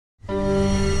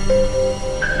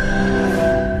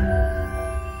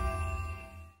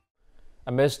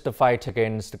Amidst the fight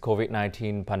against the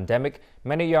COVID-19 pandemic,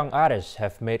 many young artists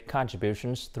have made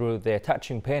contributions through their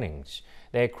touching paintings.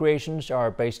 Their creations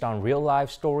are based on real-life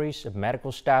stories of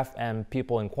medical staff and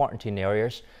people in quarantine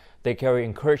areas. They carry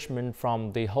encouragement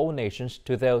from the whole nation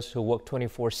to those who work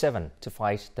 24/7 to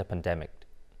fight the pandemic.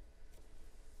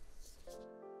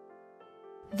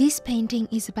 This painting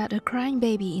is about a crying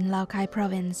baby in Laogai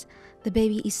province. The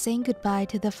baby is saying goodbye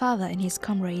to the father and his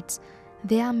comrades.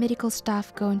 They are medical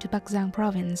staff going to Bắc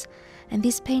province, and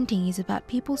this painting is about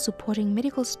people supporting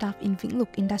medical staff in Vĩnh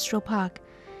Lục Industrial Park.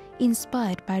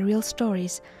 Inspired by real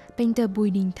stories, painter Bùi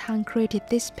Đình Thang created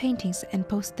these paintings and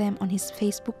posted them on his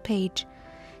Facebook page.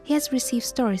 He has received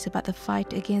stories about the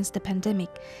fight against the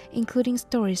pandemic, including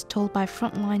stories told by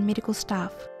frontline medical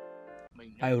staff.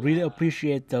 I really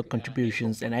appreciate the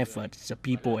contributions and efforts of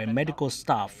people and medical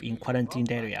staff in quarantine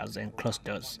areas and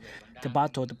clusters. They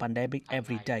battle the pandemic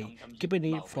every day, keeping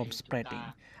it from spreading.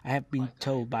 I have been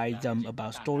told by them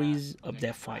about stories of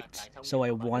their fights, so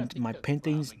I want my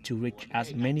paintings to reach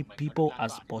as many people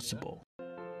as possible.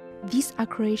 These are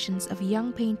creations of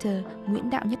young painter Nguyễn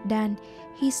Đạo Nhất Đan.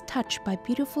 He is touched by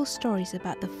beautiful stories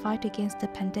about the fight against the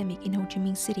pandemic in Ho Chi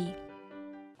Minh City.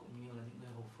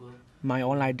 My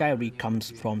online diary comes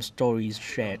from stories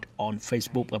shared on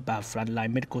Facebook about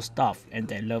frontline medical staff and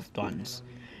their loved ones.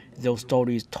 Those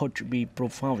stories touch me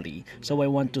profoundly, so I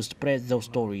want to spread those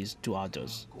stories to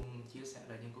others.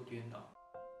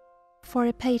 For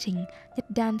a painting,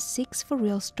 Nhất Đan seeks for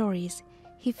real stories.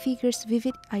 He figures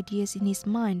vivid ideas in his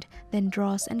mind, then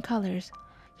draws and colors.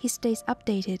 He stays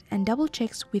updated and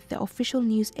double-checks with the official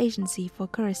news agency for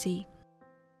accuracy.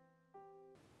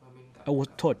 I was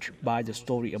touched by the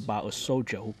story about a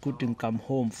soldier who couldn't come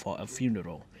home for a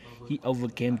funeral. He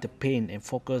overcame the pain and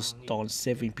focused on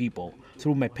saving people.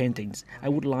 Through my paintings, I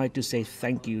would like to say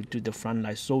thank you to the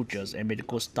frontline soldiers and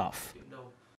medical staff.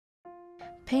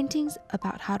 Paintings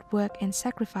about hard work and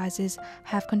sacrifices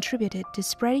have contributed to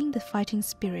spreading the fighting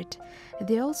spirit.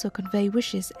 They also convey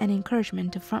wishes and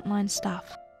encouragement to frontline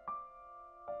staff.